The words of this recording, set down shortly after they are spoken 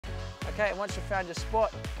Okay, and once you've found your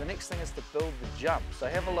spot, the next thing is to build the jump. So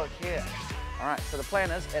have a look here. All right, so the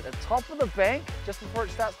plan is at the top of the bank, just before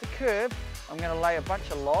it starts to curve, I'm going to lay a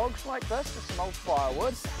bunch of logs like this, just some old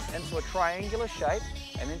firewood, into a triangular shape,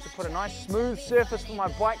 and then to put a nice smooth surface for my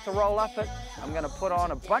bike to roll up it, I'm going to put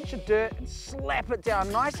on a bunch of dirt and slap it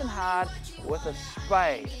down nice and hard with a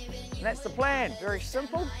spade. And that's the plan. Very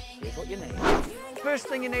simple. Here's what you need. First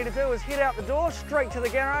thing you need to do is head out the door, straight to the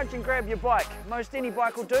garage and grab your bike. Most any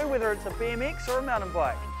bike will do, whether it's a BMX or a mountain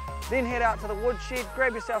bike. Then head out to the woodshed,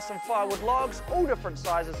 grab yourself some firewood logs, all different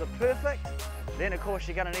sizes are perfect. Then of course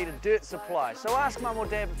you're going to need a dirt supply. So ask Mum or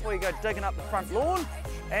Dad before you go digging up the front lawn.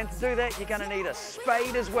 And to do that, you're going to need a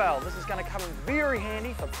spade as well. This is going to come in very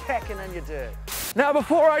handy for packing in your dirt. Now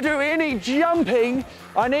before I do any jumping,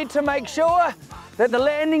 I need to make sure that the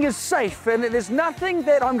landing is safe and that there's nothing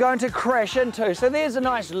that I'm going to crash into. So there's a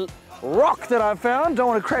nice rock that I've found. Don't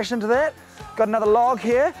want to crash into that. Got another log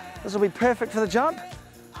here. This will be perfect for the jump.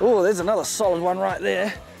 Oh, there's another solid one right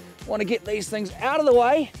there. Want to get these things out of the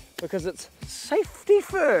way because it's safety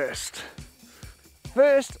first.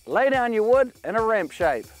 First, lay down your wood in a ramp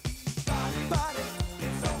shape.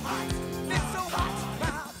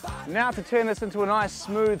 Now to turn this into a nice,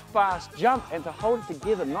 smooth, fast jump and to hold it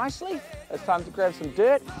together nicely, it's time to grab some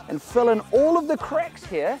dirt and fill in all of the cracks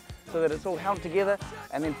here so that it's all held together.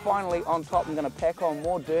 And then finally on top, I'm going to pack on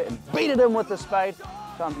more dirt and beat it in with the spade.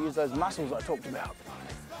 Time to use those muscles I talked about.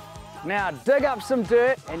 Now dig up some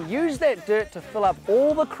dirt and use that dirt to fill up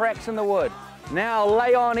all the cracks in the wood. Now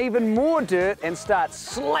lay on even more dirt and start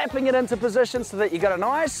slapping it into position so that you got a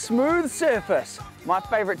nice smooth surface. My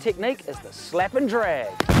favorite technique is the slap and drag.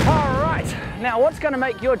 All right, now what's going to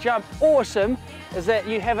make your jump awesome is that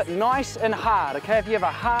you have it nice and hard, okay? If you have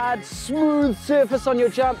a hard, smooth surface on your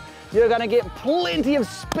jump, you're going to get plenty of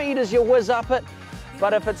speed as you whiz up it.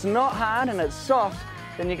 But if it's not hard and it's soft,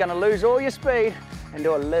 then you're going to lose all your speed and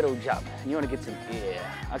do a little jump, and you want to get some air,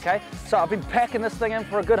 okay? So I've been packing this thing in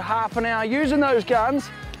for a good half an hour using those guns,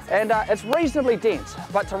 and it's reasonably dense,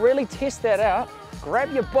 but to really test that out,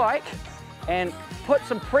 grab your bike and put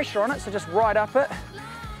some pressure on it, so just ride up it,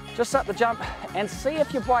 just up the jump, and see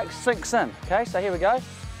if your bike sinks in, okay? So here we go.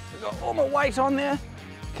 We've got all my weight on there,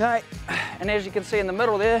 okay? And as you can see in the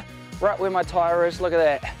middle there, right where my tire is, look at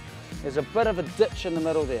that. There's a bit of a ditch in the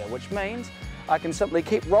middle there, which means I can simply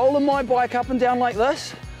keep rolling my bike up and down like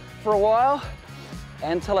this for a while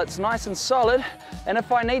until it's nice and solid. And if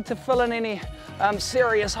I need to fill in any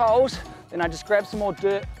serious holes, then I just grab some more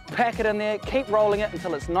dirt, pack it in there, keep rolling it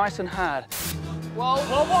until it's nice and hard. Whoa,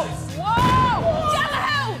 whoa, whoa! Whoa! Down the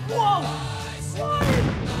hill! Whoa! Whoa!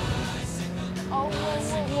 Oh, whoa,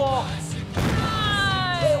 whoa, whoa!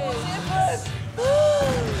 Nice!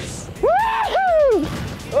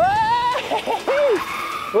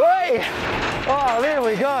 Woohoo! Oh, there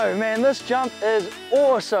we go, man. This jump is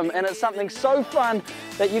awesome, and it's something so fun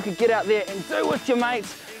that you could get out there and do with your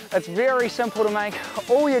mates. It's very simple to make.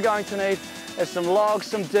 All you're going to need is some logs,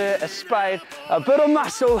 some dirt, a spade, a bit of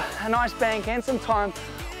muscle, a nice bank, and some time.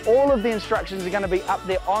 All of the instructions are going to be up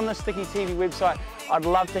there on the Sticky TV website. I'd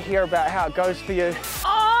love to hear about how it goes for you.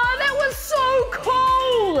 Oh, that was so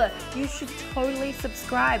cool! You should totally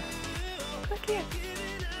subscribe. Click here.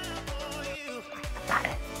 Got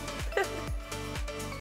it.